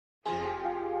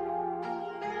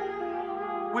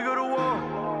We go to war.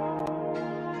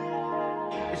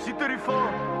 It's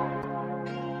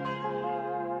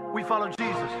C-34. We follow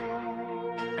Jesus,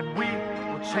 and we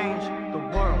will change the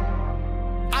world.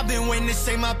 I've been waiting to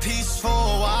say my piece for a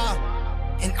while,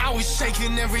 and I was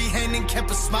shaking every hand and kept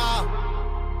a smile.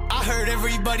 I heard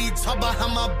everybody talk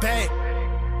behind my back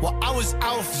while I was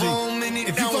out for a minute.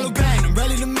 If you follow God and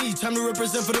rally to me, time to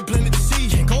represent for the planet to see.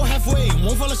 Can't go halfway,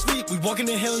 won't fall asleep. We walk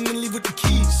into hell and then leave with the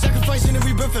keys. Sacrificing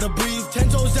every breath that I breathe. 10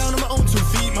 toes down on my own 2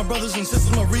 feet. My brothers and sisters,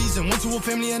 my reason. Went to a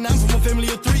family and I'm from a family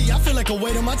of 3. I feel like a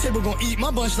weight on my table gon' eat my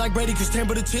bunch like Brady, cause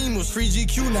Tampa the team was free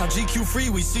GQ. Now GQ free,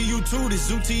 we see you too. This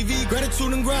Zauntee TV.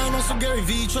 Gratitude and ground on some Gary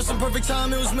V. Trust in perfect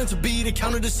time, it was meant to be. They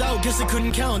counted us out, guess they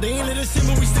couldn't count. They ain't let us in,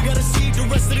 but we still gotta see. The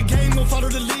rest of the game gon' follow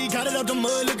the league. Got it out the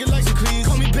mud, looking like some cleats.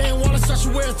 Call me Ben Wallace, I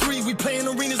should wear a 3. We play in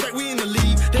arenas like we in the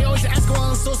league. They always ask why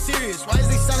I'm so serious. Why is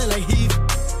they sounding like Heath?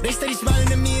 They steady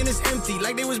smiling at me and it's empty,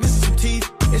 like they was missing some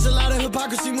teeth. There's a lot of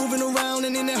hypocrisy moving around,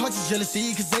 and in their hearts is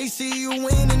jealousy, cause they see you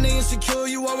win and they insecure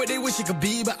you are what they wish it could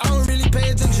be. But I don't really pay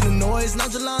attention to noise,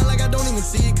 nonchalant like I don't even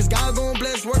see it, cause God gon'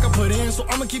 bless work I put in, so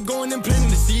I'ma keep going and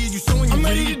planting the seed. You sowing, I'm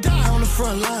ready to die on the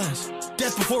front lines,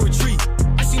 death before retreat.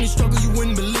 I seen the struggle you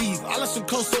wouldn't believe. I lost some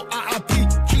close, so I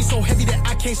He's so heavy that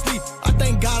I can't sleep. I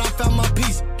thank God I found my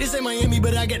peace. This ain't Miami,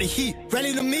 but I got the heat.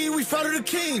 Rally to me, we follow the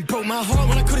king. Broke my heart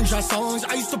when I couldn't try songs.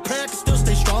 I used to pray, I could still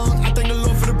stay strong. I thank the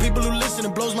Lord for the people who listen.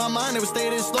 It blows my mind, they would stay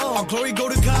this long. All glory go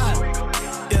to God,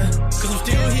 yeah, cause I'm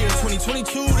still here.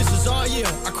 2022, this is our year.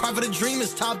 I cry for the dream,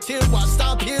 it's top tier. Why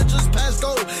stop here, just past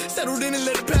go. Settled in and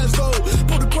let it pass go.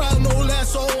 Pull the crowd, no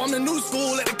lasso. I'm the new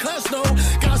school, let the class know.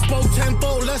 God spoke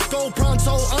tempo, let's go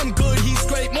pronto. I'm good, he's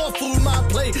great. More food, my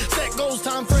plate. Set goals,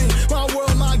 time frame. My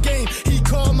world, my game. He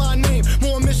called my name.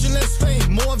 More mission, less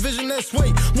fame. More vision, less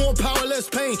weight. More power, less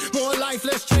pain. More life,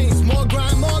 less change. More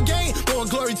grind, more gain. More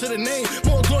glory to the name.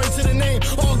 More glory to the name.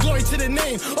 All glory to the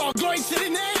name. All glory to the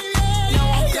name. Yeah,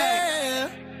 now I'm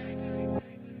back.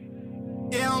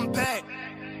 Yeah, I'm back.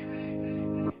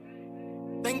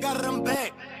 Thank God that I'm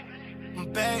back. I'm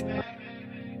back.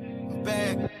 I'm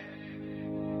back.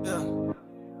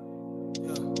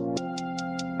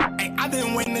 Hey, I've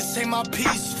been waiting to say my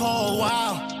piece for a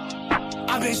while.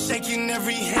 I've been shaking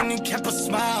every hand and kept a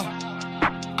smile.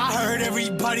 I heard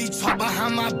everybody talk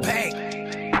behind my back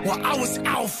while I was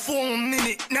out for a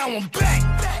minute. Now I'm back.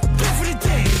 Back for the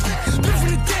dead. Back for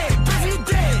the dead. Back for the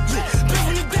dead. Back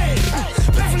for the dead.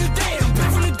 Back for the dead. I'm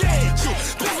back from the dead.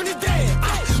 Back from the dead.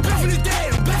 Back from the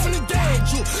dead. I'm back from the dead. Back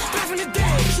from the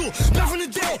dead. Back from the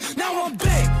dead. Now I'm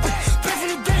back. Back from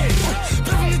the dead.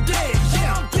 Back from the dead.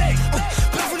 Yeah, I'm back.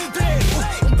 Back from the dead.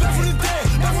 I'm back from the dead.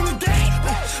 Back from the dead.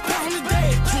 Back from the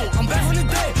dead. I'm back from the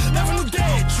dead. Back from the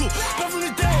dead. Back from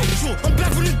the dead. I'm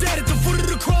back from the dead at the foot of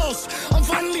the cross. I'm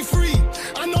finally free.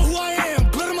 I know who I am.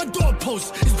 Blood on my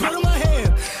doorpost. It's blood on my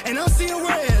hand. And I'm seeing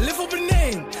red. Lift up a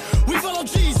name. We follow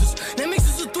Jesus. That makes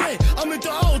us a threat. I'm at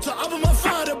the altar. I'm with my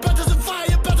Father. Baptism of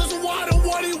fire. Baptism of water.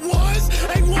 What it was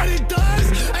ain't what it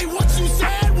does. Ain't what you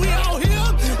said. We out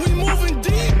here. We moving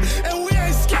deep. And we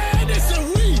ain't scared. They said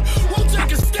we won't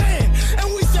take a stand.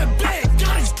 And we said back.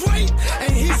 God is great.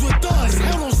 And he's with us.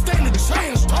 Hell don't stand a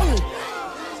chance.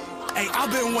 Hey,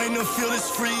 I've been waiting to feel this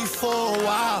free for a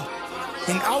while.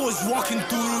 And I was walking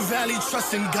through the valley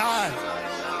trusting God.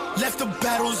 Left the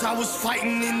battles I was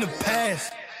fighting in the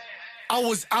past. I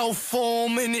was out for a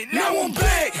minute. Now I'm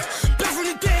back. Back from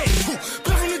the dead.